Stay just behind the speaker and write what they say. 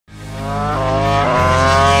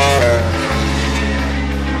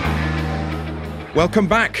Welcome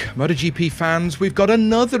back, MotoGP fans. We've got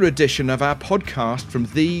another edition of our podcast from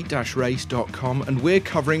the-race.com, and we're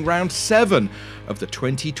covering round 7 of the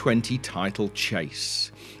 2020 title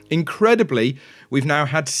chase. Incredibly, we've now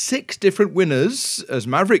had 6 different winners, as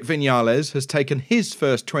Maverick Viñales has taken his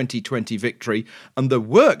first 2020 victory, and the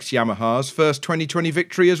Works Yamaha's first 2020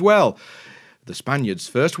 victory as well. The Spaniards'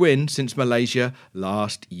 first win since Malaysia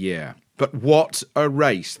last year. But what a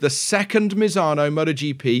race. The second Misano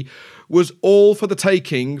MotoGP was all for the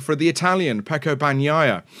taking for the Italian, Pecco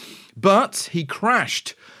Bagnaia. But he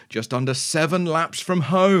crashed just under 7 laps from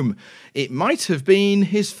home. It might have been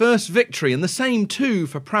his first victory, and the same too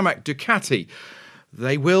for Pramac Ducati.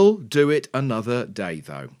 They will do it another day,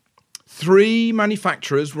 though. 3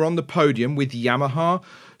 manufacturers were on the podium, with Yamaha,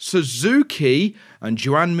 Suzuki and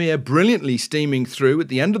Joan Mir brilliantly steaming through at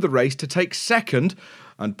the end of the race to take second,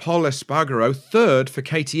 and Pol Espargaro third for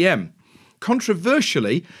KTM.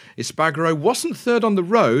 Controversially, Espargaro wasn't third on the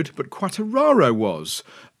road, but Quartararo was,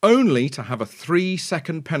 only to have a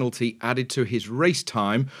 3-second penalty added to his race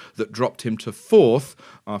time that dropped him to 4th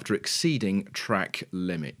after exceeding track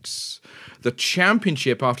limits. The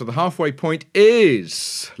championship after the halfway point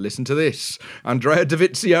is, listen to this, Andrea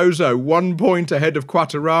Dovizioso 1 point ahead of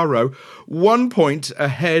Quartararo, 1 point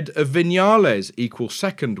ahead of Viñales, equal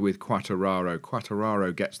second with Quartararo.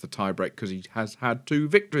 Quartararo gets the tiebreak because he has had 2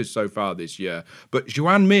 victories so far this year. But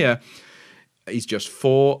Joan Mir is just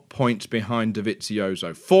 4 points behind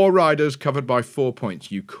Dovizioso. 4 riders covered by 4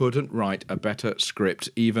 points. You couldn't write a better script,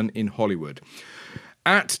 even in Hollywood.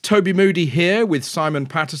 At Toby Moody here with Simon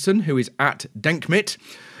Patterson, who is at Denkmit.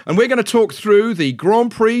 And we're going to talk through the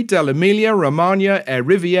Grand Prix dell'Emilia Romagna e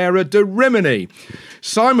Riviera di Rimini.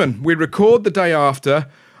 Simon, we record the day after.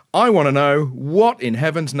 I want to know what in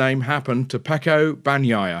heaven's name happened to Pecco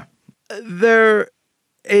Bagnaia. There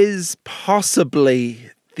is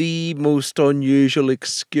possibly the most unusual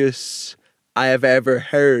excuse I have ever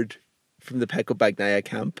heard from the Pecco Bagnaia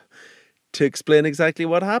camp to explain exactly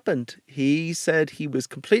what happened. He said he was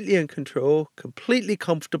completely in control, completely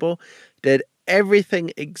comfortable, did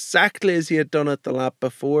everything exactly as he had done at the lap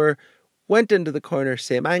before, went into the corner,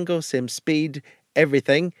 same angle, same speed,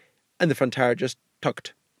 everything, and the front tire just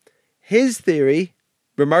tucked. His theory,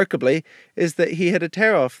 remarkably, is that he had a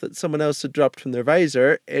tear-off that someone else had dropped from their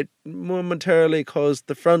visor. It momentarily caused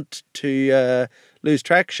the front to lose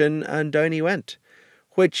traction, and down he went,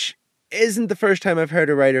 which isn't the first time I've heard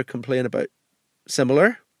a rider complain about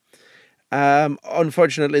similar.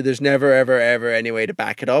 Unfortunately, there's never, ever any way to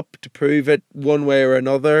back it up, to prove it one way or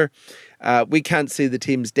another. We can't see the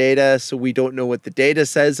team's data, so we don't know what the data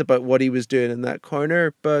says about what he was doing in that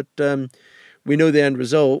corner, but we know the end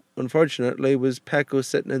result, unfortunately, was Pecco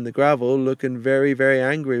sitting in the gravel looking very, very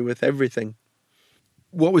angry with everything.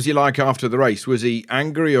 What was he like after the race? Was he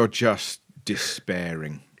angry or just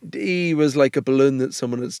despairing? He was like a balloon that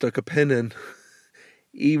someone had stuck a pin in.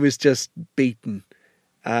 He was just beaten.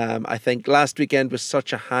 I think last weekend was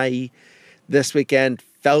such a high. This weekend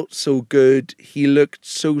felt so good. He looked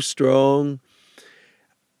so strong.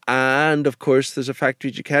 And, of course, there's a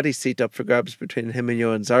factory Ducati seat up for grabs between him and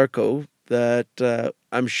Johan Zarco that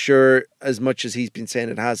I'm sure, as much as he's been saying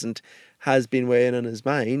it hasn't, has been weighing on his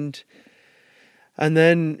mind. And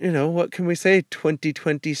then, what can we say?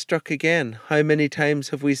 2020 struck again. How many times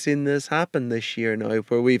have we seen this happen this year now,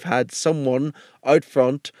 where we've had someone out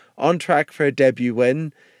front on track for a debut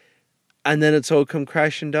win, and then it's all come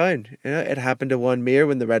crashing down? It happened to Joan Mir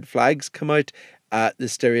when the red flags come out at the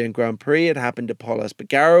Styrian Grand Prix. It happened to Pol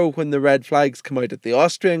Espargaro when the red flags come out at the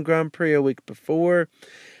Austrian Grand Prix a week before.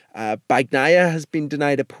 Bagnaia has been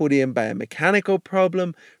denied a podium by a mechanical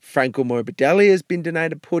problem. Franco Morbidelli has been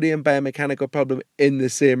denied a podium by a mechanical problem in the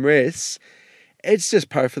same race. It's just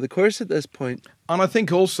par for the course at this point. And I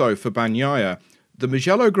think also for Bagnaia, the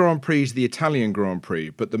Mugello Grand Prix is the Italian Grand Prix,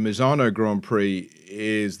 but the Misano Grand Prix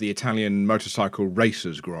is the Italian Motorcycle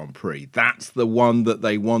Racers Grand Prix. That's the one that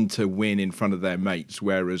they want to win in front of their mates,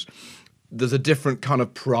 whereas there's a different kind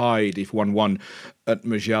of pride if one won at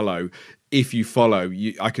Mugello. If you follow,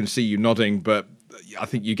 I can see you nodding, but I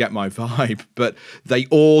think you get my vibe. But they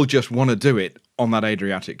all just want to do it on that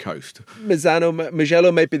Adriatic coast.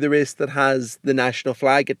 Mugello might be the race that has the national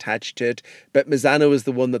flag attached to it, but Misano is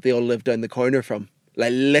the one that they all live down the corner from.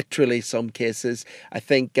 Like literally some cases. I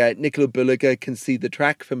think Nicola Bulliga can see the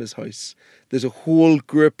track from his house. There's a whole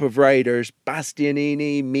group of riders,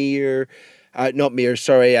 Bastianini, Migno,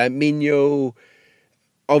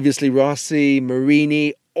 obviously Rossi,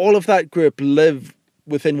 Marini, all of that group live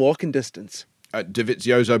within walking distance.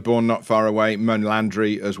 Dovizioso born not far away,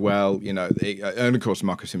 Landry as well, and of course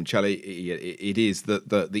Marco Simoncelli. It is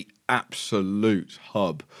the absolute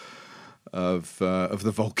hub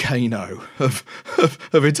the volcano of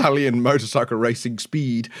Italian motorcycle racing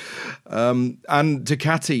speed. And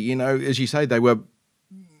Ducati, as you say,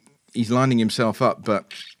 he's lining himself up,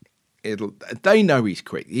 but they know he's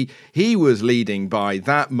quick. He was leading by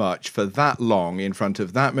that much for that long in front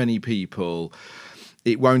of that many people.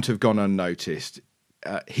 It won't have gone unnoticed.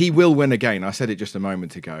 He will win again. I said it just a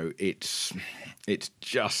moment ago. It's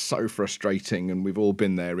just so frustrating, and we've all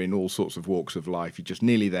been there in all sorts of walks of life. You're just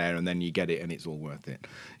nearly there, and then you get it, and it's all worth it.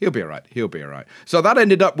 He'll be all right. So that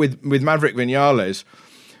ended up with Maverick Vinales.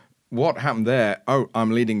 What happened there? Oh, I'm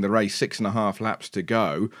leading the race, 6.5 laps to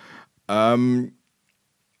go.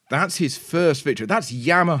 That's his first victory. That's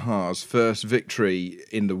Yamaha's first victory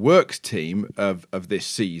in the works team of this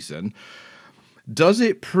season. Does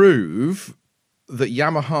it prove that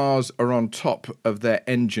Yamahas are on top of their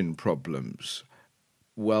engine problems?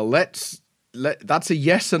 Well, that's a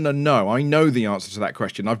yes and a no. I know the answer to that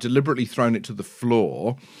question. I've deliberately thrown it to the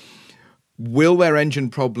floor. Will their engine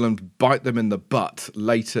problems bite them in the butt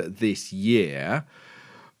later this year?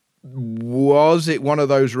 Was it one of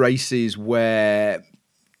those races where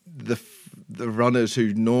the runners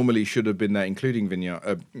who normally should have been there, including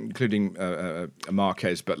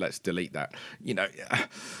Marquez, but let's delete that,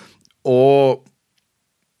 or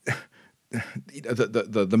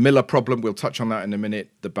the Miller problem, we'll touch on that in a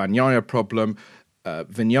minute, the Bagnaia problem.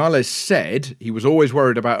 Vinales said he was always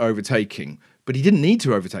worried about overtaking, but he didn't need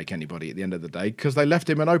to overtake anybody at the end of the day because they left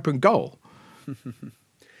him an open goal.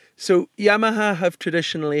 So Yamaha have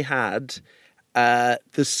traditionally had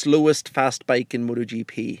the slowest fast bike in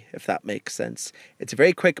MotoGP, if that makes sense. It's a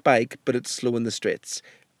very quick bike, but it's slow in the straights.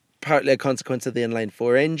 Partly a consequence of the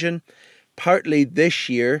inline-4 engine, partly this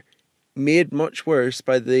year made much worse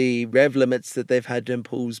by the rev limits that they've had to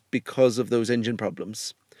impose because of those engine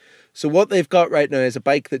problems. So what they've got right now is a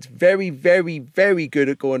bike that's very, very, very good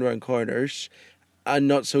at going around corners and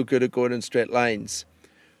not so good at going in straight lines.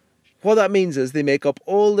 What that means is they make up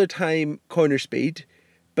all the time corner speed,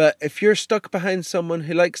 but if you're stuck behind someone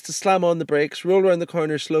who likes to slam on the brakes, roll around the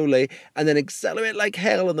corner slowly, and then accelerate like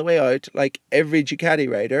hell on the way out, like every Ducati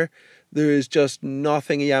rider, there is just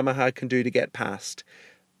nothing a Yamaha can do to get past.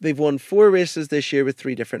 They've won 4 races this year with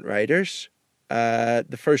 3 different riders.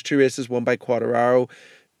 The first 2 races won by Quartararo,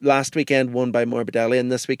 last weekend won by Morbidelli,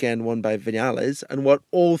 and this weekend won by Vinales. And what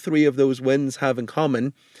all 3 of those wins have in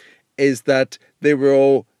common is that they were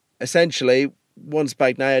all essentially, once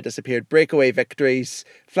Bagnaia disappeared, breakaway victories,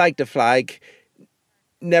 flag to flag,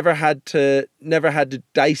 never had to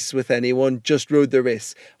dice with anyone, just rode the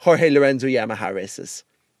race. Jorge Lorenzo Yamaha races.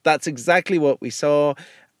 That's exactly what we saw,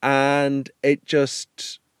 and it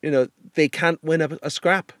just, they can't win a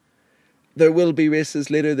scrap. There will be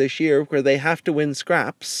races later this year where they have to win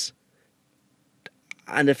scraps,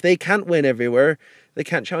 and if they can't win everywhere, they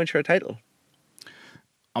can't challenge for a title.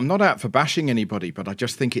 I'm not out for bashing anybody, but I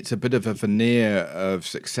just think it's a bit of a veneer of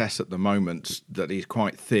success at the moment that is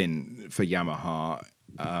quite thin for Yamaha.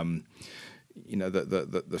 The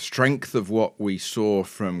strength of what we saw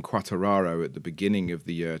from Quartararo at the beginning of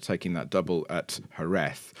the year, taking that double at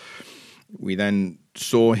Jerez. We then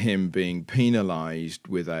saw him being penalised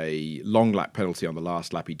with a long lap penalty on the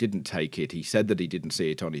last lap. He didn't take it. He said that he didn't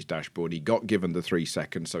see it on his dashboard. He got given the 3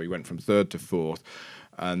 seconds, so he went from 3rd to 4th.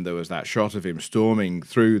 And there was that shot of him storming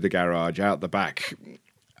through the garage, out the back.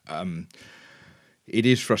 It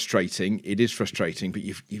is frustrating, but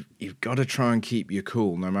you've got to try and keep your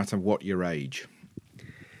cool, no matter what your age.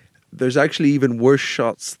 There's actually even worse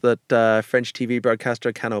shots that French TV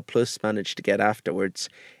broadcaster Canal Plus managed to get afterwards.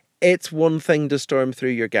 It's one thing to storm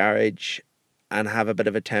through your garage and have a bit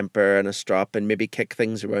of a temper and a strop and maybe kick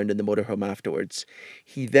things around in the motorhome afterwards.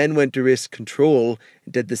 He then went to race control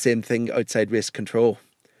and did the same thing outside race control,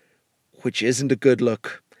 which isn't a good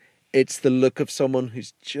look. It's the look of someone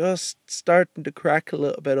who's just starting to crack a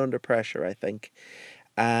little bit under pressure, I think.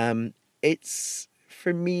 It's,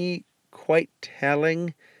 for me, quite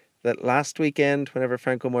telling that last weekend, whenever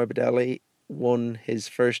Franco Morbidelli won his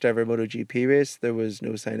first ever MotoGP race, there was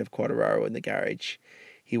no sign of Quartararo in the garage.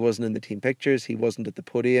 He wasn't in the team pictures. He wasn't at the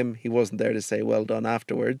podium. He wasn't there to say well done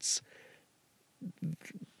afterwards.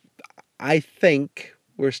 I think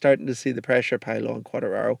we're starting to see the pressure pile on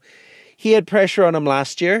Quartararo. He had pressure on him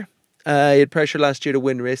last year. He had pressure last year to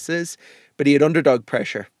win races, but he had underdog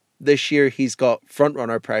pressure. This year he's got front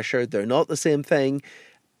runner pressure. They're not the same thing,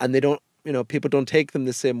 and they don't, people don't take them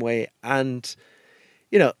the same way. And,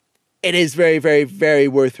 it is very, very, very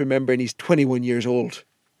worth remembering he's 21 years old.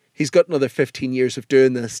 He's got another 15 years of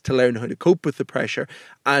doing this to learn how to cope with the pressure.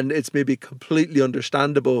 And it's maybe completely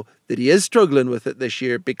understandable that he is struggling with it this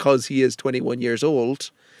year because he is 21 years old.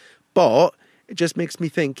 But it just makes me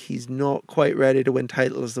think he's not quite ready to win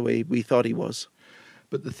titles the way we thought he was.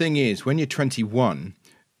 But the thing is, when you're 21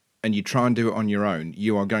 and you try and do it on your own,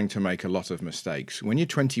 you are going to make a lot of mistakes. When you're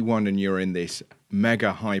 21 and you're in this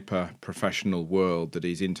mega hyper professional world that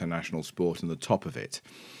is international sport and the top of it,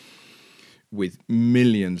 with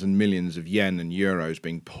millions and millions of yen and euros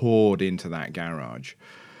being poured into that garage,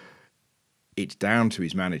 it's down to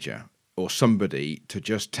his manager or somebody to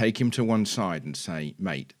just take him to one side and say,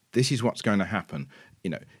 mate, this is what's going to happen.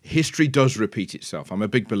 History does repeat itself. I'm a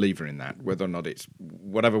big believer in that, whether or not it's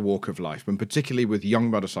whatever walk of life, and particularly with young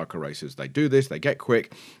motorcycle racers. They do this, they get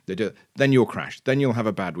quick, then you'll crash, then you'll have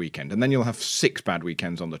a bad weekend, and then you'll have 6 bad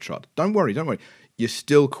weekends on the trot. Don't worry. You're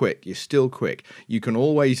still quick. You can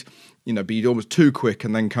always, be almost too quick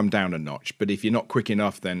and then come down a notch. But if you're not quick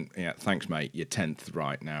enough, then, thanks, mate, you're 10th.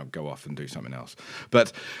 Right, now go off and do something else.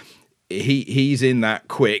 But he's in that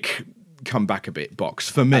quick, come back a bit box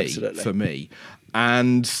for me. Absolutely. For me.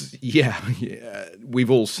 And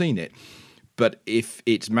we've all seen it. But if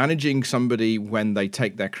it's managing somebody when they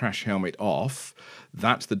take their crash helmet off,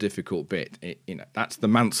 that's the difficult bit. That's the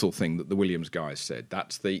Mansell thing that the Williams guys said.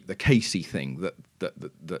 That's the Casey thing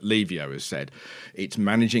that Livio has said. It's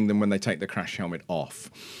managing them when they take the crash helmet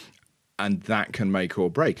off. And that can make or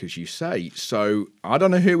break, as you say. So I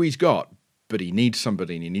don't know who he's got, but he needs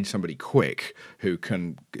somebody, and he needs somebody quick who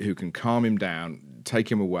can calm him down,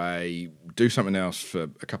 take him away, do something else for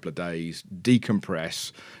a couple of days,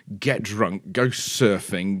 decompress, get drunk, go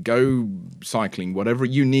surfing, go cycling, whatever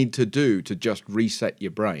you need to do to just reset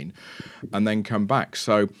your brain and then come back.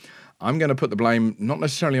 So I'm going to put the blame not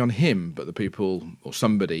necessarily on him, but the people or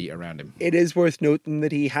somebody around him. It is worth noting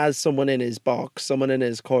that he has someone in his box, someone in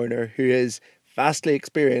his corner who is vastly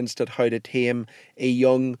experienced at how to tame a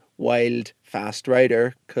young, wild, fast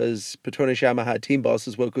rider, because Petronas Yamaha team boss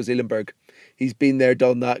is Wilco Zeelenberg. He's been there,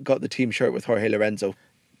 done that, got the team shirt with Jorge Lorenzo.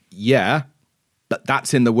 Yeah, but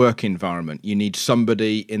that's in the work environment. You need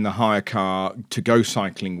somebody in the hire car to go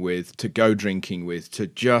cycling with, to go drinking with, to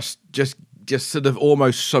just sort of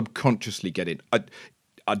almost subconsciously get in.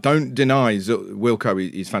 I don't deny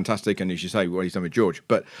Wilco is fantastic, and as you say, what he's done with George,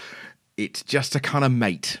 but it's just a kind of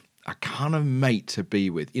mate to be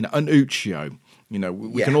with. An Uccio.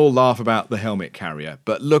 We can all laugh about the helmet carrier,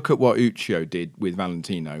 but look at what Uccio did with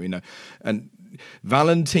Valentino, and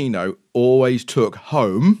Valentino always took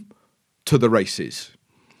home to the races.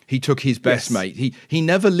 He took his best mate. He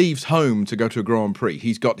never leaves home to go to a Grand Prix.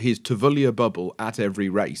 He's got his Tavullia bubble at every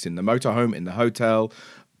race, in the motorhome, in the hotel,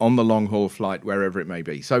 on the long haul flight, wherever it may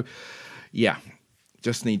be. So, yeah,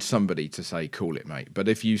 just need somebody to say, cool it, mate. But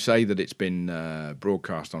if you say that it's been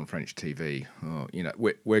broadcast on French TV,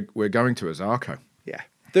 we're going to Azarco. Yeah.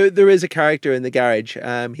 There is a character in the garage.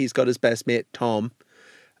 He's got his best mate, Tom,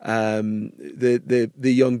 the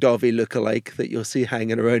young Dovey lookalike that you'll see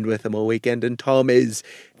hanging around with him all weekend. And Tom is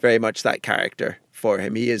very much that character for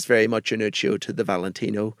him. He is very much an Uccio to the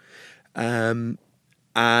Valentino. And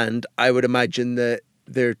I would imagine that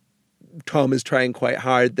Tom is trying quite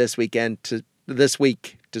hard this week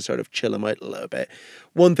to sort of chill him out a little bit.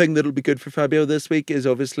 One thing that'll be good for Fabio this week is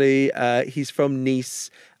obviously he's from Nice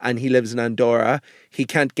and he lives in Andorra. He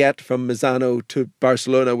can't get from Misano to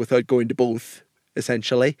Barcelona without going to both,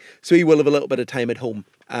 essentially. So he will have a little bit of time at home.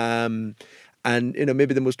 And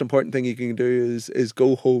maybe the most important thing he can do is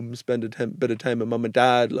go home, spend a bit of time with mum and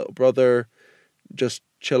dad, little brother, just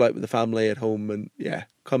chill out with the family at home, and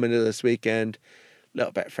come into this weekend a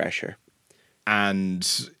little bit fresher.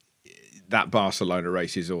 And that Barcelona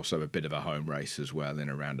race is also a bit of a home race as well, in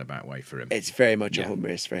a roundabout way for him. It's very much a home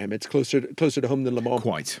race for him. It's closer to home than Le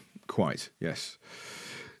Mans. Quite, yes.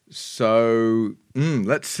 So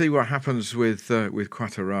let's see what happens with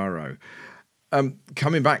Quartararo.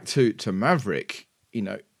 Coming back to Maverick,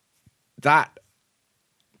 that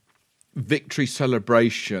victory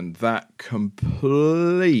celebration, that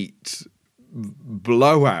complete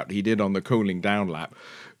blowout he did on the cooling down lap,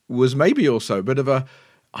 was maybe also a bit of a,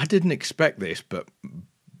 I didn't expect this, but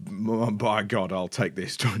by God, I'll take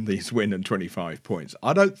this win and 25 points.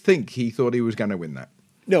 I don't think he thought he was going to win that.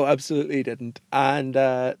 No, absolutely didn't. And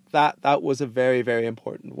that was a very, very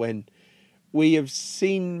important win. We have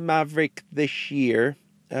seen Maverick this year,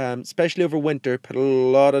 especially over winter, put a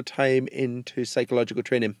lot of time into psychological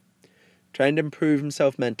training, trying to improve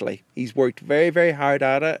himself mentally. He's worked very, very hard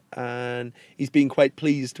at it, and he's been quite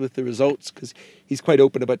pleased with the results because he's quite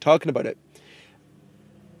open about talking about it.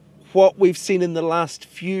 What we've seen in the last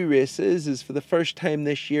few races is, for the first time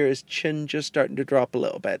this year, his chin just starting to drop a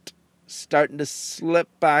little bit, starting to slip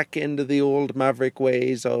back into the old Maverick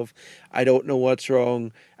ways of, I don't know what's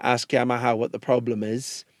wrong, ask Yamaha what the problem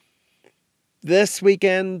is. This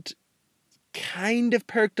weekend, kind of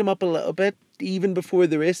perked him up a little bit, even before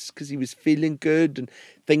the race, because he was feeling good and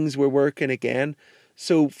things were working again.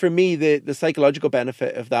 So for me, the psychological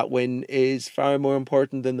benefit of that win is far more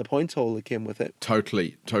important than the points haul that came with it.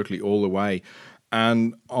 Totally all the way.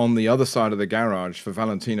 And on the other side of the garage for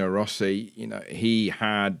Valentino Rossi, he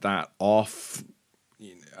had that off,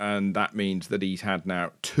 and that means that he's had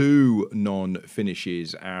now 2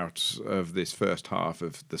 non-finishes out of this first half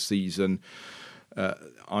of the season.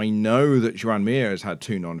 I know that Joan Mir has had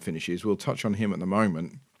 2 non-finishes. We'll touch on him at the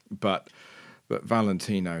moment, but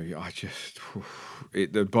Valentino,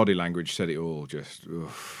 the body language said it all. Just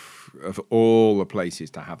of all the places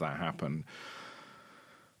to have that happen.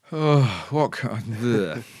 Oh, what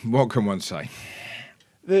can one say?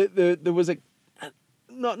 There was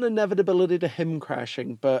not an inevitability to him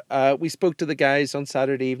crashing, but we spoke to the guys on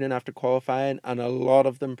Saturday evening after qualifying, and a lot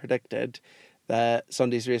of them predicted that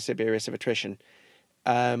Sunday's race would be a race of attrition.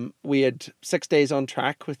 We had 6 days on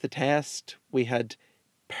track with the test. We had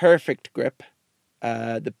perfect grip,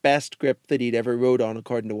 the best grip that he'd ever rode on,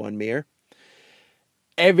 according to Joan Mir.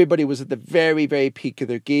 Everybody was at the very, very peak of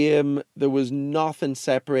their game. There was nothing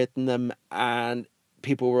separating them, and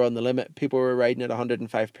people were on the limit. People were riding at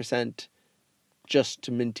 105% just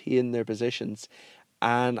to maintain their positions.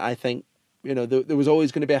 And I think, there was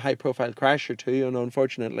always going to be a high-profile crash or two, and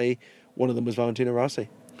unfortunately, one of them was Valentino Rossi.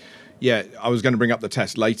 Yeah, I was going to bring up the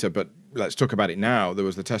test later, but let's talk about it now. There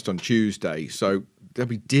was the test on Tuesday, so they'll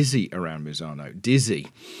be dizzy around Misano. Dizzy.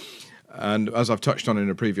 And as I've touched on in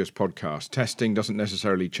a previous podcast, testing doesn't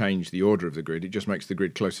necessarily change the order of the grid. It just makes the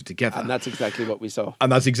grid closer together. And that's exactly what we saw.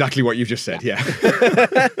 And that's exactly what you've just said, yeah.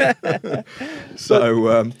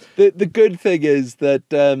 So the good thing is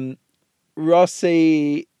that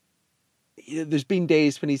Rossi, there's been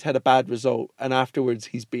days when he's had a bad result and afterwards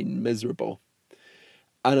he's been miserable.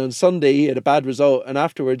 And on Sunday he had a bad result and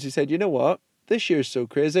afterwards he said, you know what? This year's so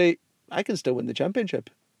crazy, I can still win the championship.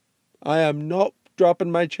 I am not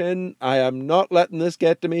dropping my chin. I am not letting this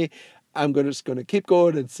get to me. I'm just going to keep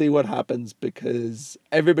going and see what happens, because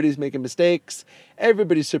everybody's making mistakes.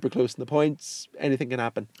 Everybody's super close in the points. Anything can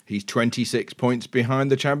happen. He's 26 points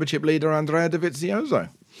behind the championship leader, Andrea Dovizioso.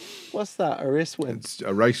 What's that? A race win? It's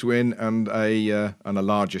a race win and a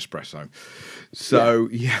large espresso. So,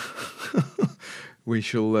 yeah. We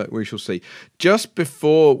shall see. Just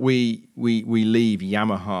before we leave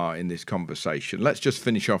Yamaha in this conversation, let's just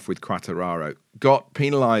finish off with Quartararo. Got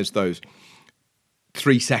penalised those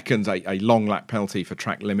 3 seconds, a long lap penalty for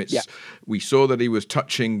track limits. Yeah. We saw that he was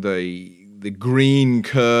touching the green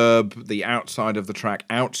curb, the outside of the track,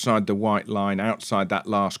 outside the white line, outside that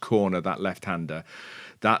last corner, that left-hander.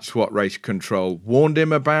 That's what race control warned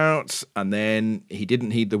him about, and then he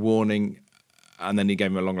didn't heed the warning, and then he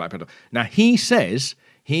gave him a long lap penalty. Now, he says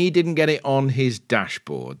he didn't get it on his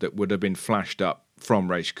dashboard that would have been flashed up from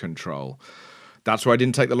race control. That's why I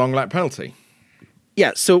didn't take the long lap penalty.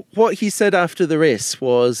 Yeah, so what he said after the race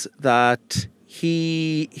was that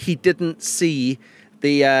he didn't see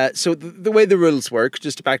the way the rules work,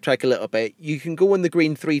 just to backtrack a little bit, you can go on the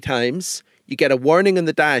green 3 times, you get a warning on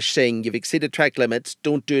the dash saying you've exceeded track limits,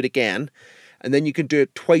 don't do it again, and then you can do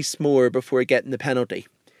it twice more before getting the penalty.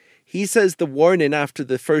 He says the warning after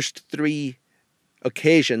the first 3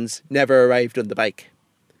 occasions never arrived on the bike.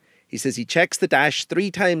 He says he checks the dash 3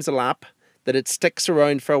 times a lap, that it sticks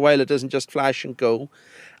around for a while, it doesn't just flash and go,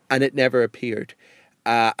 and it never appeared.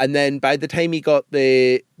 And then by the time he got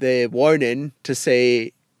the warning to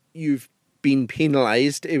say you've been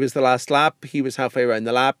penalised, it was the last lap, he was halfway around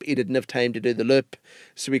the lap, he didn't have time to do the loop,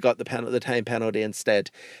 so he got the time penalty instead.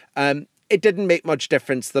 It didn't make much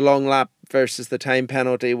difference. The long lap versus the time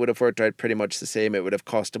penalty would have worked out pretty much the same. It would have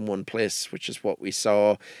cost him 1 place, which is what we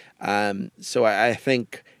saw. So I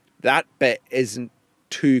think that bit isn't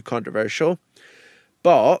too controversial.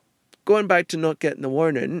 But going back to not getting the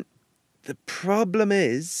warning, the problem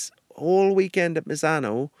is all weekend at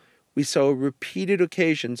Misano, we saw repeated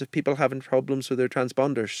occasions of people having problems with their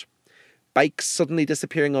transponders. Bikes suddenly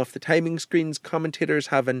disappearing off the timing screens, commentators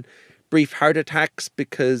having brief heart attacks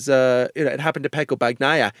because it happened to Pecco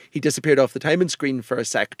Bagnaia. He disappeared off the timing screen for a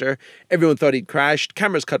sector. Everyone thought he'd crashed.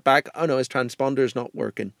 Cameras cut back. Oh no, his transponder's not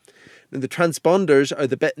working. And the transponders are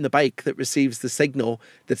the bit in the bike that receives the signal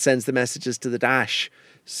that sends the messages to the dash.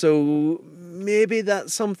 So maybe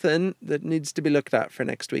that's something that needs to be looked at for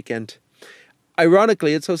next weekend.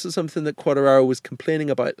 Ironically, it's also something that Quartararo was complaining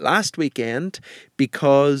about last weekend,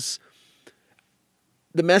 because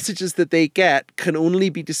the messages that they get can only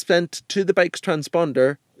be sent to the bike's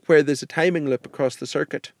transponder where there's a timing loop across the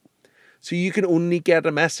circuit. So you can only get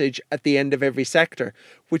a message at the end of every sector,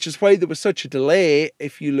 which is why there was such a delay.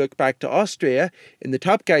 If you look back to Austria, in the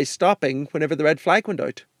top guys stopping whenever the red flag went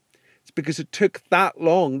out. It's because it took that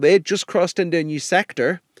long. They had just crossed into a new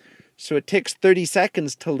sector. So it takes 30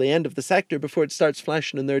 seconds till the end of the sector before it starts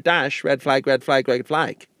flashing in their dash, red flag, red flag, red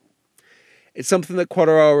flag. It's something that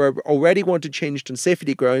Quartararo already wanted changed on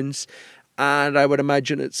safety grounds. And I would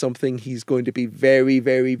imagine it's something he's going to be very,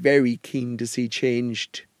 very, very keen to see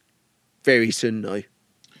changed very soon now.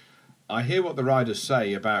 I hear what the riders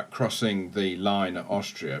say about crossing the line at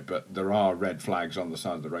Austria, but there are red flags on the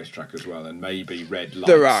side of the racetrack as well, and maybe red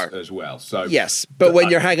lights as well. So yes, but when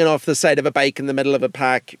you're hanging off the side of a bike in the middle of a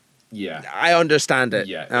pack, yeah, I understand it.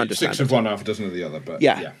 Yeah, I understand 6 of one, half a dozen of the other. But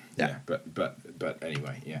yeah. But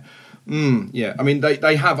anyway, yeah, yeah. I mean,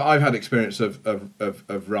 they have. I've had experience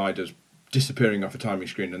of riders disappearing off a timing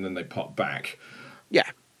screen and then they pop back. Yeah.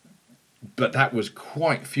 But that was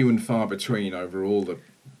quite few and far between over all the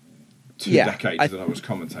 2 decades that I was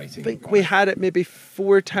commentating. I think we had it maybe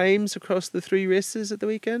 4 times across the 3 races at the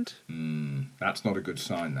weekend. That's not a good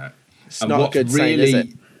sign, that. It's not a good sign, is it?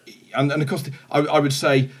 And of course, I would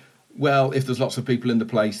say, well, if there's lots of people in the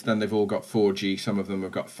place, then they've all got 4G, some of them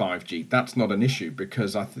have got 5G. That's not an issue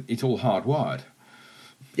because it's all hardwired.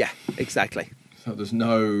 Yeah, exactly. So there's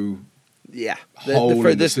no hole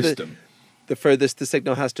in the system. The furthest the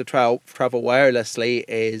signal has to travel wirelessly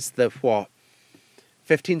is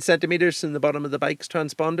 15 centimetres from the bottom of the bike's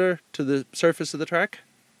transponder to the surface of the track.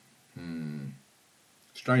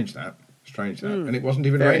 Strange that. And it wasn't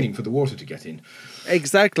even raining for the water to get in.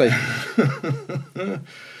 Exactly.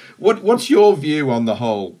 What's your view on the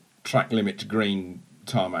whole track limit to green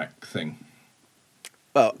tarmac thing?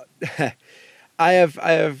 Well, I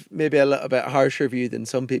have maybe a little bit harsher view than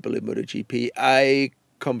some people in MotoGP. I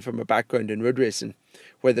come from a background in road racing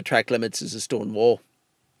where the track limits is a stone wall.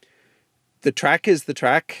 The track is the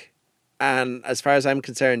track, and as far as I'm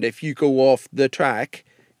concerned, if you go off the track,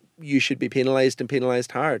 you should be penalised and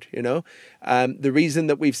penalised hard, you know. The reason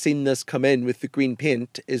that we've seen this come in with the green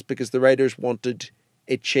paint is because the riders wanted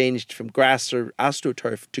it changed from grass or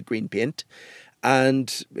AstroTurf to green paint.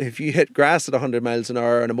 And if you hit grass at 100 miles an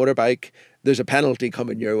hour on a motorbike, there's a penalty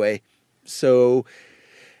coming your way. So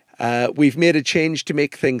we've made a change to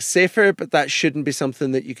make things safer, but that shouldn't be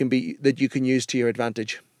something that you can use to your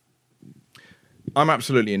advantage. I'm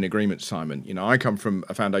absolutely in agreement, Simon. You know, I come from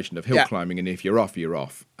a foundation of hill climbing, and if you're off, you're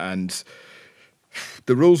off. And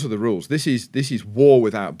the rules are the rules. This is war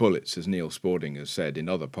without bullets, as Neil Spalding has said in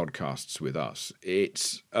other podcasts with us.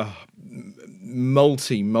 It's a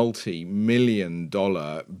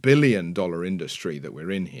multi-million-dollar, billion-dollar industry that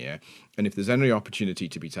we're in here. And if there's any opportunity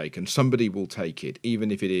to be taken, somebody will take it,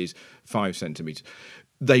 even if it is 5 centimetres.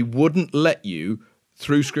 They wouldn't let you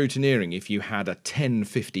through scrutineering if you had a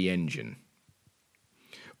 1050 engine.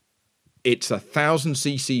 It's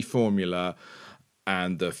 1,000cc formula,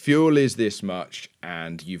 and the fuel is this much,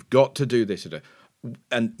 and you've got to do this.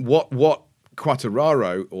 And what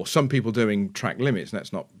Quartararo, or some people doing track limits,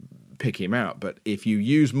 let's not pick him out, but if you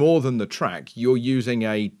use more than the track, you're using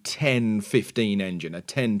a 1015 engine, a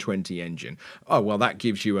 1020 engine. Oh, well, that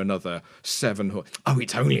gives you another 7 horsepower. Oh,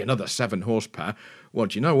 it's only another 7 horsepower. Well,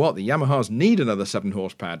 do you know what? The Yamahas need another 7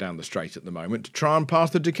 horsepower down the straight at the moment to try and pass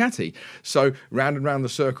the Ducati. So round and round the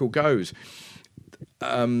circle goes.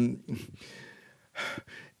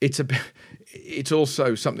 It's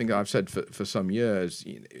also something that I've said for some years.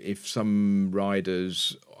 If some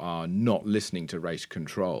riders are not listening to race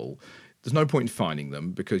control, there's no point in fining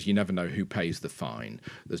them because you never know who pays the fine.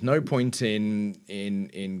 There's no point in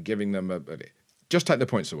giving them just take the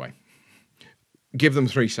points away. Give them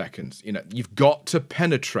 3 seconds. You know, you've got to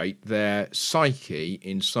penetrate their psyche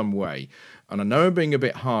in some way. And I know I'm being a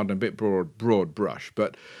bit hard and a bit broad brush,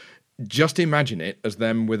 but just imagine it as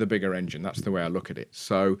them with a bigger engine. That's the way I look at it.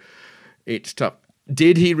 So it's tough.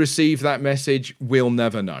 Did he receive that message? We'll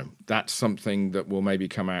never know. That's something that will maybe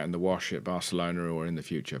come out in the wash at Barcelona or in the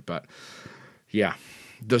future. But yeah,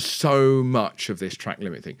 there's so much of this track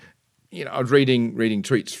limit thing. You know, I was reading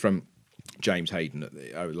tweets from James Hayden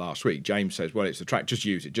last week. James says, well, it's the track, just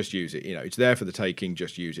use it. You know, it's there for the taking,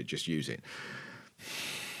 just use it.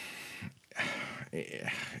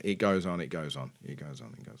 It goes on.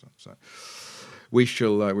 So we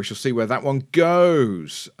shall see where that one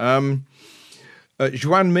goes. Joan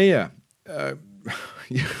Mir,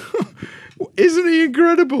 isn't he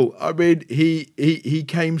incredible? I mean, he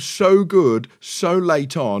came so good, so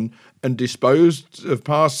late on, and disposed of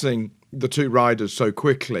passing the two riders so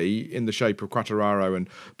quickly in the shape of Quartararo and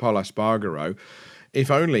Paul Espargaro. If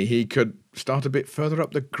only he could start a bit further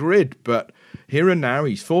up the grid. But here and now,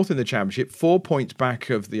 he's fourth in the championship, 4 points back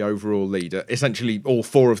of the overall leader. Essentially, all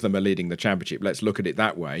four of them are leading the championship. Let's look at it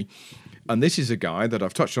that way. And this is a guy that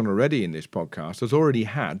I've touched on already in this podcast, has already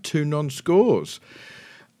had 2 non-scores.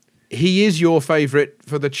 He is your favourite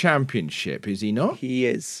for the championship, is he not? He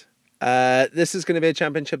is. This is going to be a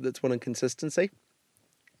championship that's won on consistency.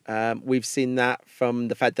 We've seen that from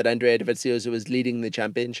the fact that Andrea Dovizioso was leading the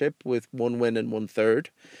championship with 1 win and 1/3,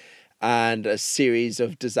 and a series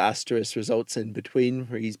of disastrous results in between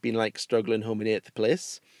where he's been like struggling home in 8th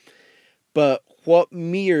place. But what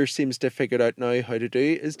Mir seems to have figured out now how to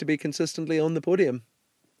do is to be consistently on the podium.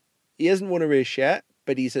 He hasn't won a race yet,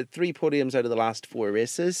 but he's had 3 podiums out of the last 4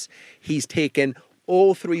 races. He's taken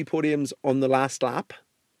all 3 podiums on the last lap.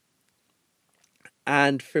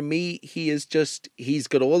 And for me, he's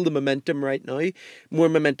got all the momentum right now, more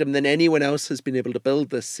momentum than anyone else has been able to build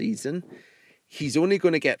this season. He's only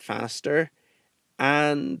going to get faster.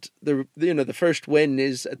 And the first win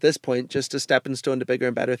is at this point just a stepping stone to bigger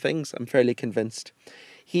and better things. I'm fairly convinced.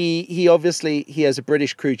 He obviously has a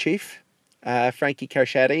British crew chief, Frankie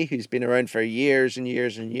Carchetti, who's been around for years and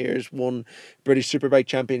years and years, won British Superbike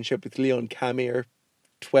Championship with Leon Camier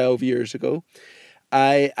 12 years ago.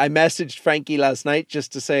 I messaged Frankie last night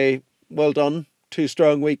just to say, well done, 2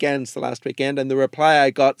 strong weekends the last weekend. And the reply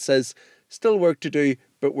I got says, still work to do,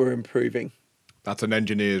 but we're improving. That's an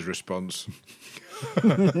engineer's response.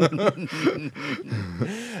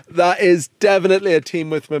 That is definitely a team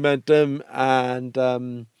with momentum. And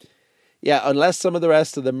unless some of the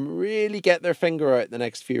rest of them really get their finger out the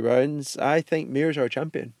next few rounds, I think Mir's our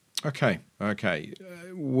champion. Okay.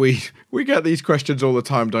 We get these questions all the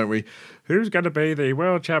time, don't we? Who's going to be the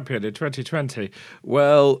world champion in 2020?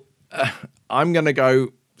 Well, I'm going to go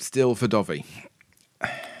still for Dovi.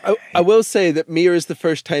 I will say that Mir is the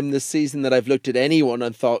first time this season that I've looked at anyone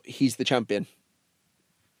and thought he's the champion.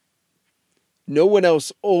 No one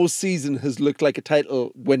else all season has looked like a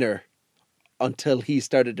title winner until he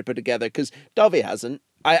started to put together, because Dovi hasn't.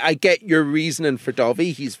 I get your reasoning for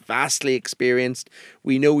Dovi. He's vastly experienced.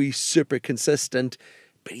 We know he's super consistent,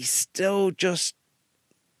 but he's still just...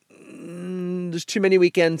 there's too many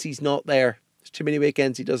weekends he's not there. There's too many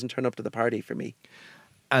weekends he doesn't turn up to the party for me.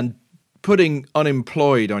 And putting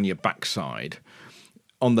unemployed on your backside,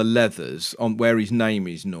 on the leathers, on where his name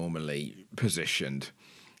is normally positioned,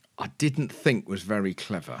 I didn't think was very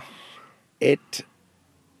clever.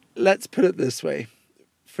 Let's put it this way.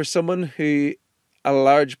 For someone who a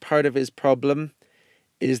large part of his problem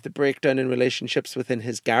is the breakdown in relationships within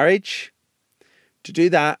his garage, to do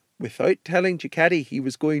that without telling Ducati he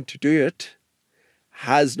was going to do it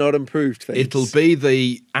has not improved things. It'll be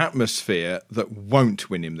the atmosphere that won't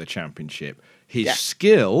win him the championship. His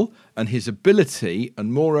skill and his ability,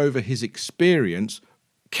 and moreover his experience,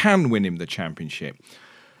 can win him the championship.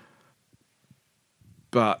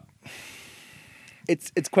 But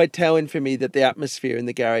it's quite telling for me that the atmosphere in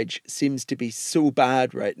the garage seems to be so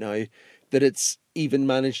bad right now that it's even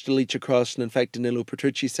managed to leach across and infect Danilo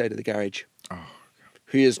Petrucci's side of the garage.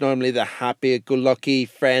 Who is normally the happy-go-lucky,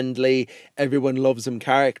 friendly, everyone loves him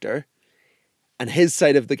character. And his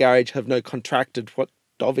side of the garage have now contracted what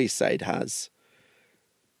Dovi's side has.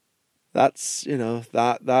 That's,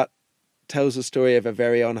 that tells a story of a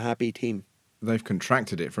very unhappy team. They've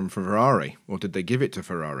contracted it from Ferrari. Or did they give it to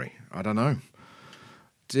Ferrari? I don't know.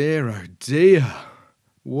 Dear, oh dear.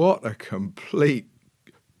 What a complete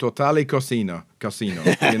totale casino,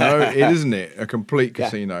 isn't it? A complete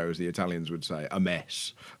casino, as the Italians would say. A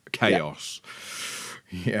mess. Chaos.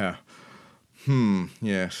 Yeah.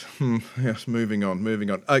 Yes. Yes, moving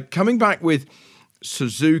on. Coming back with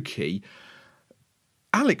Suzuki,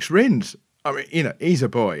 Alex Rins, I mean, he's a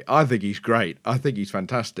boy. I think he's great. I think he's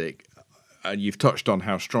fantastic. And you've touched on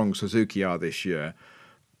how strong Suzuki are this year.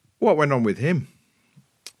 What went on with him?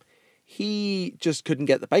 He just couldn't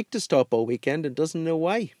get the bike to stop all weekend and doesn't know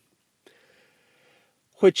why.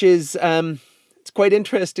 Which is, it's quite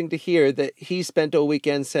interesting to hear that he spent all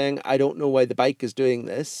weekend saying, I don't know why the bike is doing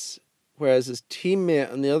this. Whereas his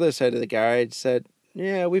teammate on the other side of the garage said,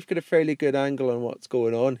 yeah, we've got a fairly good angle on what's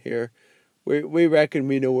going on here. We reckon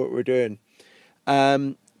we know what we're doing.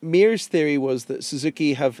 Mir's theory was that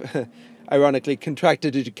Suzuki have, ironically,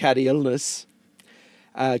 contracted a Ducati illness,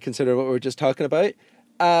 considering what we were just talking about.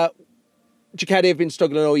 Ducati have been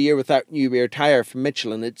struggling all year with that new rear tyre from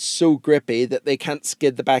Michelin. It's so grippy that they can't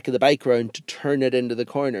skid the back of the bike round to turn it into the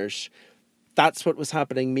corners. That's what was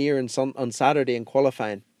happening Mir on Saturday in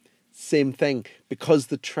qualifying. Same thing. Because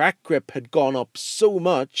the track grip had gone up so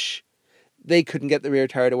much, they couldn't get the rear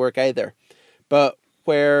tyre to work either. But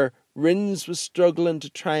where Rins was struggling to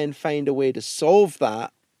try and find a way to solve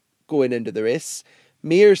that going into the race,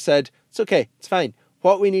 Mir said, it's okay, it's fine.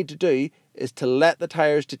 What we need to do is to let the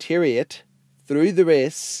tyres deteriorate through the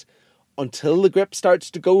race until the grip starts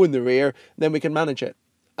to go in the rear, then we can manage it.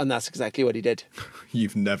 And that's exactly what he did.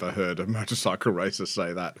 You've never heard a motorcycle racer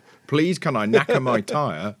say that. Please, can I knacker my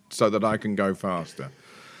tyre so that I can go faster?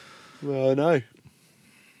 Well, no.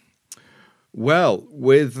 Well,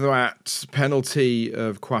 with that penalty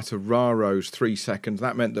of Quartararo's 3 seconds,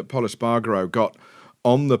 that meant that Pol Espargaro got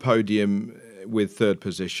on the podium with third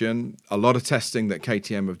position. A lot of testing that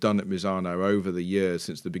KTM have done at Misano over the years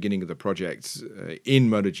since the beginning of the project in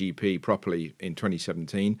MotoGP properly in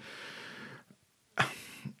 2017.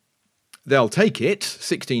 They'll take it,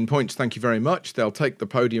 16 points, thank you very much. They'll take the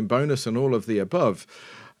podium bonus and all of the above.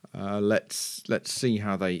 Let's see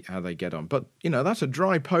how they get on. But, that's a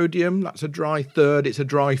dry podium, that's a dry third, it's a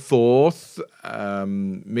dry fourth.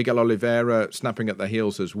 Miguel Oliveira snapping at the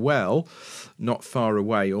heels as well, not far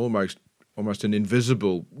away, almost an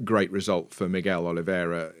invisible great result for Miguel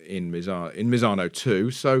Oliveira in Misano too.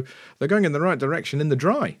 So they're going in the right direction in the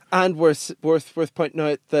dry. And worth pointing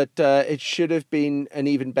out that it should have been an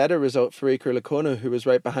even better result for Iker Lecuona, who was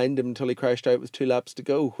right behind him until he crashed out with 2 laps to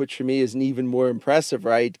go, which for me is an even more impressive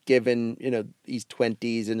ride, given he's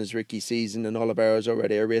 20s in his rookie season and Oliveira's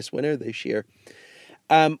already a race winner this year.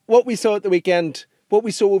 What we saw at the weekend, what we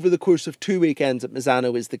saw over the course of 2 weekends at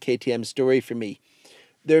Misano is the KTM story for me.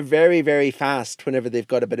 They're very, very fast whenever they've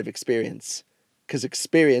got a bit of experience, because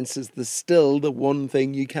experience is still the one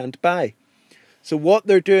thing you can't buy. So what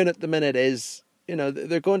they're doing at the minute is,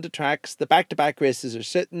 they're going to tracks, the back-to-back races are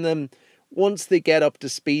sitting them. Once they get up to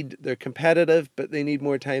speed, they're competitive, but they need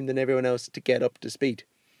more time than everyone else to get up to speed.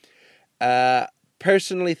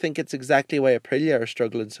 Personally think it's exactly why Aprilia are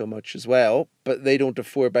struggling so much as well, but they don't have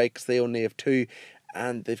 4 bikes, they only have 2,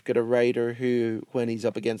 and they've got a rider who, when he's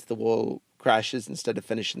up against the wall, crashes instead of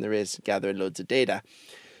finishing the race and gathering loads of data.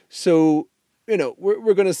 So,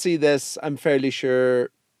 we're going to see this, I'm fairly sure,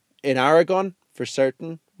 in Aragon, for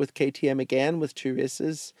certain, with KTM again, with 2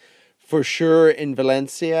 races. For sure in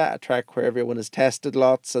Valencia, a track where everyone has tested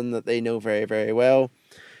lots and that they know very, very well.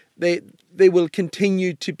 They will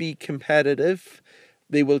continue to be competitive.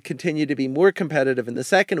 They will continue to be more competitive in the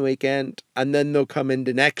second weekend, and then they'll come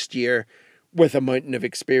into next year with a mountain of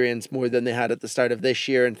experience more than they had at the start of this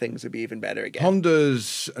year, and things will be even better again.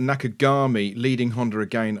 Honda's Nakagami leading Honda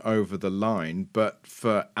again over the line, but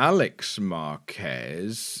for Alex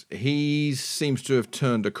Marquez, he seems to have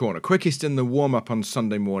turned a corner. Quickest in the warm-up on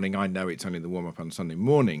Sunday morning. I know it's only the warm-up on Sunday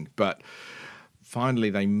morning, but finally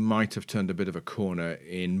they might have turned a bit of a corner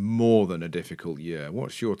in more than a difficult year.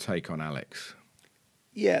 What's your take on Alex?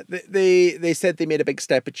 Yeah, they said they made a big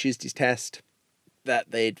step at Tuesday's test,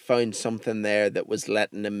 that they'd found something there that was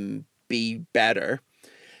letting him be better.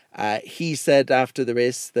 He said after the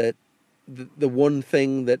race that the one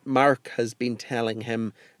thing that Mark has been telling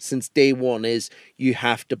him since day one is you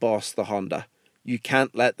have to boss the Honda. You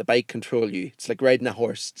can't let the bike control you. It's like riding a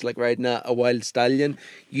horse. It's like riding a wild stallion.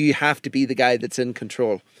 You have to be the guy that's in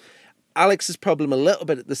control. Alex's problem a little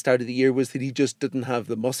bit at the start of the year was that he just didn't have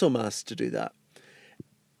the muscle mass to do that.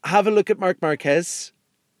 Have a look at Marc Marquez.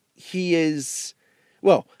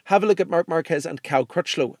 Have a look at Marc Marquez and Cal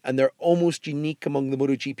Crutchlow, and they're almost unique among the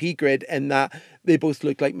MotoGP grid in that they both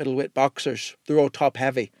look like middleweight boxers. They're all top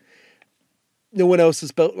heavy. No one else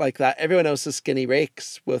is built like that. Everyone else is skinny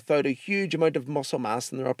rakes without a huge amount of muscle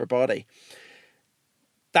mass in their upper body.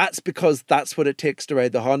 That's because that's what it takes to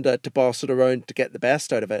ride the Honda, to boss it around, to get the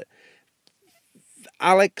best out of it.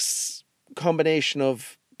 Alex, combination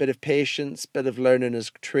of bit of patience, bit of learning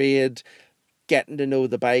his trade, getting to know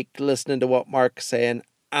the bike, listening to what Mark's saying,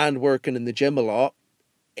 and working in the gym a lot,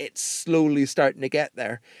 it's slowly starting to get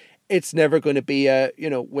there. It's never going to be a,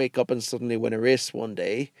 wake up and suddenly win a race one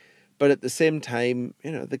day. But at the same time,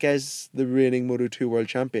 the guy's the reigning Moto2 world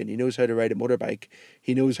champion. He knows how to ride a motorbike.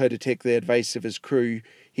 He knows how to take the advice of his crew.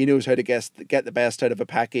 He knows how to get the best out of a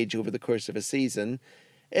package over the course of a season.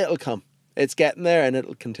 It'll come. It's getting there, and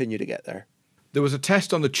it'll continue to get there. There was a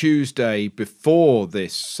test on the Tuesday before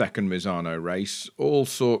this second Misano race, all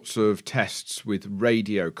sorts of tests with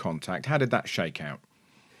radio contact. How did that shake out?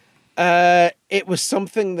 It was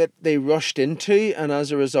something that they rushed into, and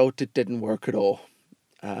as a result, it didn't work at all.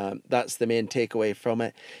 That's the main takeaway from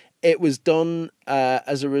it. It was done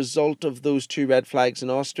as a result of those 2 red flags in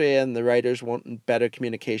Austria and the riders wanting better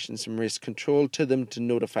communications from race control to them to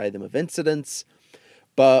notify them of incidents.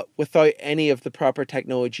 But without any of the proper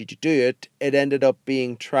technology to do it, it ended up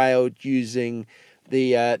being trialled using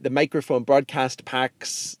the microphone broadcast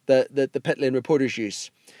packs that the pit lane reporters use,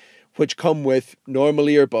 which come with normal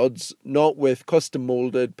earbuds, not with custom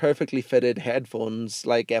molded, perfectly fitted headphones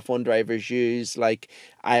like F1 drivers use, like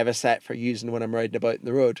I have a set for using when I'm riding about in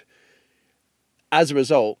the road. As a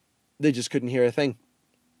result, they just couldn't hear a thing.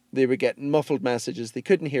 They were getting muffled messages. They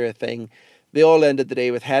couldn't hear a thing. They all ended the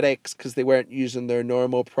day with headaches because they weren't using their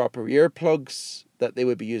normal proper earplugs that they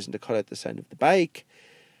would be using to cut out the sound of the bike.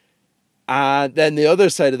 And then the other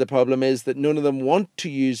side of the problem is that none of them want to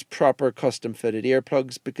use proper custom fitted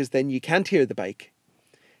earplugs, because then you can't hear the bike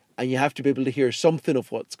and you have to be able to hear something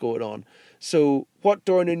of what's going on. So what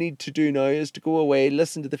Dorna need to do now is to go away,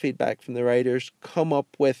 listen to the feedback from the riders, come up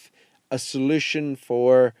with a solution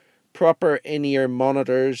for proper in-ear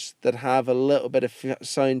monitors that have a little bit of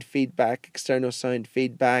sound feedback, external sound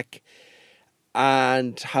feedback,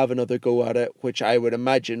 and have another go at it, which I would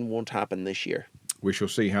imagine won't happen this year. We shall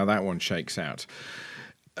see how that one shakes out.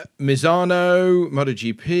 Misano,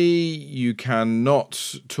 MotoGP, you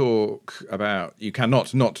cannot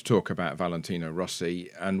not talk about Valentino Rossi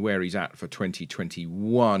and where he's at for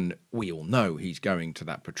 2021. We all know he's going to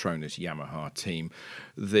that Petronas Yamaha team.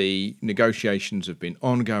 The negotiations have been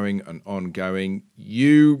ongoing and ongoing.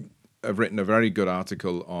 You have written a very good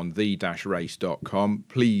article on the-race.com.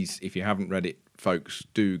 Please, if you haven't read it, folks,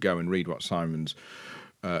 do go and read what Simon's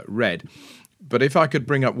read. But if I could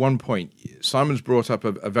bring up one point, Simon's brought up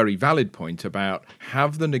a very valid point about,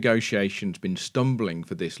 have the negotiations been stumbling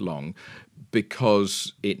for this long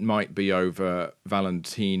because it might be over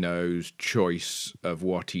Valentino's choice of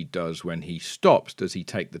what he does when he stops? Does he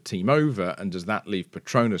take the team over, and does that leave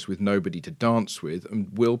Petronas with nobody to dance with?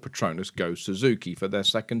 And will Petronas go Suzuki for their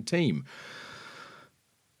second team?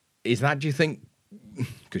 Is that, do you think,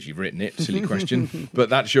 because you've written it, silly question, but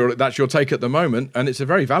that's your take at the moment, and it's a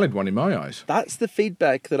very valid one in my eyes. That's the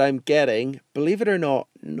feedback that I'm getting, believe it or not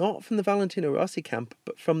from the Valentino Rossi camp,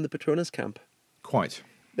 but from the Petronas camp. Quite.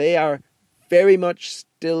 They are very much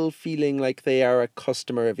still feeling like they are a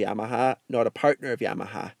customer of Yamaha, not a partner of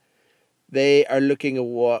Yamaha. They are looking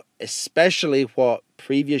at especially what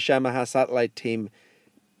previous Yamaha satellite team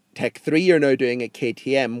Tech 3 are now doing at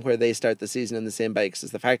KTM, where they start the season on the same bikes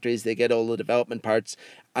as the factories. They get all the development parts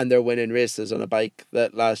and they're winning races on a bike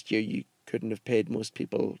that last year you couldn't have paid most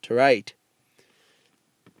people to ride.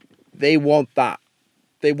 They want that.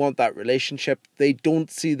 They want that relationship. They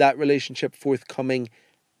don't see that relationship forthcoming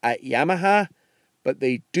at Yamaha, but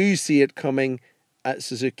they do see it coming at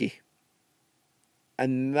Suzuki.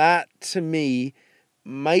 And that, to me,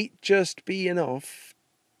 might just be enough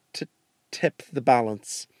to tip the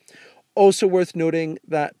balance. Also worth noting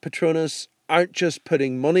that Petronas aren't just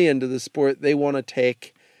putting money into the sport, they want to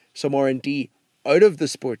take some R&D out of the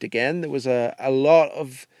sport again. There was a lot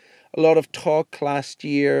of talk last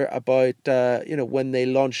year about when they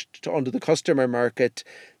launched onto the customer market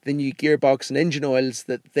the new gearbox and engine oils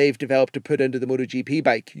that they've developed to put into the MotoGP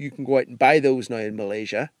bike. You can go out and buy those now in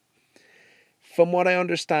Malaysia. From what I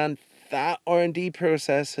understand, that R&D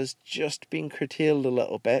process has just been curtailed a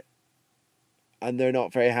little bit, and they're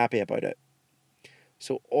not very happy about it.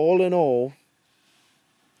 So all in all,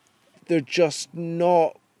 they're just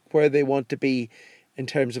not where they want to be in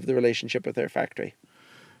terms of the relationship with their factory.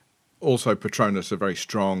 Also, Petronas are very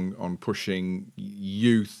strong on pushing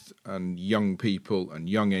youth and young people and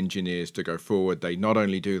young engineers to go forward. They not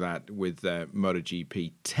only do that with their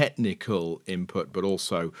MotoGP technical input, but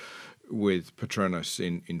also with Petronas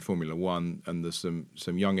in Formula One, and there's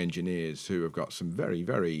some young engineers who have got some very,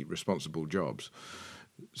 very responsible jobs.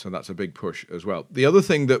 So that's a big push as well. The other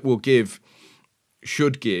thing that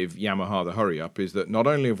should give Yamaha the hurry up is that not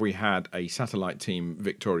only have we had a satellite team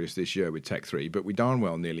victorious this year with Tech 3, but we darn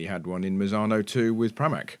well nearly had one in Misano 2 with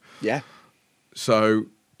Pramac. Yeah. So,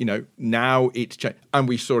 now it's changed. And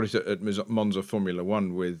we saw it at Monza Formula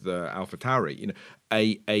 1 with AlphaTauri.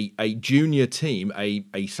 A junior team,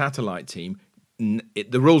 a satellite team,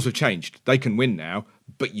 the rules have changed. They can win now,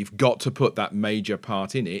 but you've got to put that major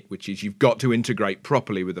part in it, which is you've got to integrate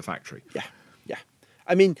properly with the factory. Yeah.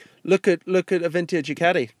 I mean, look at Avintia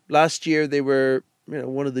Ducati. Last year they were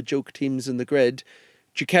one of the joke teams in the grid.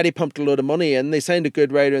 Ducati pumped a load of money in. They signed a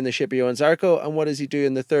good rider in the ship, Johan Zarco, and what does he do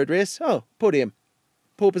in the third race? Oh, podium.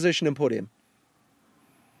 Pole position and podium.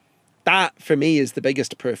 That, for me, is the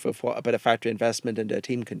biggest proof of what a bit of factory investment into a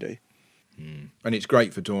team can do. And it's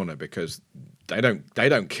great for Dorna because they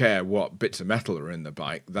don't care what bits of metal are in the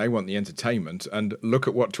bike. They want the entertainment, and look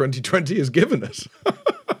at what 2020 has given us.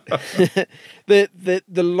 The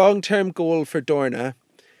long-term goal for Dorna,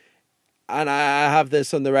 and I have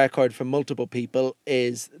this on the record from multiple people,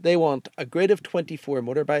 is they want a grid of 24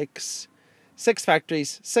 motorbikes, 6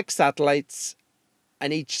 factories, 6 satellites,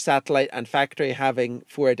 and each satellite and factory having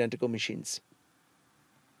 4 identical machines.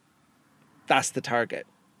 That's the target.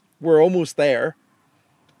 We're almost there.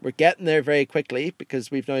 We're getting there very quickly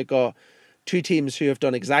because we've now got 2 teams who have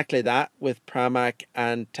done exactly that with Pramac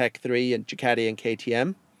and Tech3 and Ducati and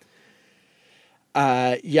KTM.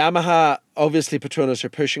 Yamaha, obviously Petronas are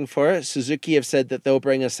pushing for it. Suzuki have said that they'll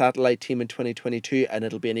bring a satellite team in 2022 and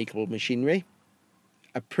it'll be an equal machinery.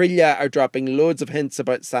 Aprilia are dropping loads of hints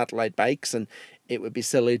about satellite bikes, and it would be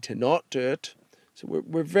silly to not do it. So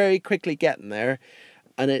we're very quickly getting there,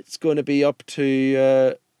 and it's going to be up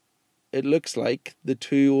to, it looks like, the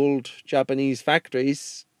 2 old Japanese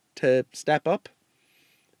factories to step up.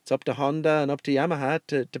 It's up to Honda and up to Yamaha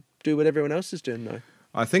to do what everyone else is doing now.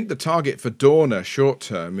 I think the target for Dorna short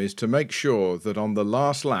term is to make sure that on the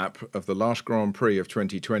last lap of the last Grand Prix of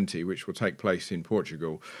 2020, which will take place in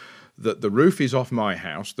Portugal, that the roof is off my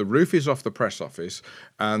house, the roof is off the press office,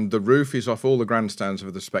 and the roof is off all the grandstands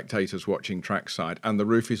of the spectators watching trackside, and the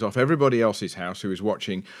roof is off everybody else's house who is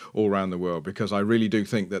watching all around the world, because I really do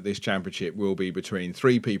think that this championship will be between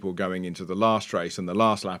 3 people going into the last race and the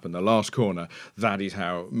last lap and the last corner. That is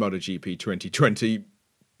how MotoGP 2020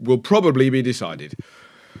 will probably be decided.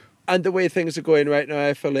 And the way things are going right now,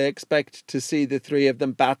 I fully expect to see the 3 of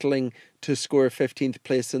them battling to score 15th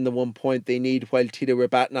place in the 1 point they need while Tito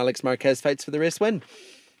Rabat and Alex Marquez fights for the race win.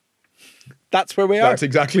 That's where we are. That's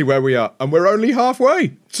exactly where we are. And we're only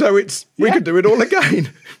halfway. So we could do it all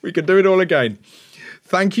again. We could do it all again.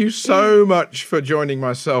 Thank you so much for joining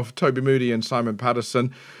myself, Toby Moody and Simon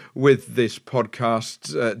Patterson with this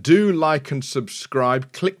podcast. Do like and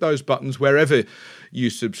subscribe. Click those buttons wherever you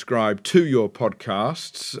subscribe to your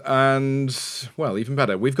podcasts. And, well, even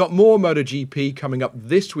better, we've got more MotoGP coming up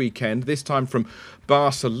this weekend, this time from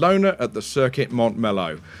Barcelona at the Circuit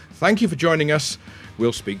Montmeló. Thank you for joining us.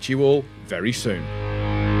 We'll speak to you all very soon.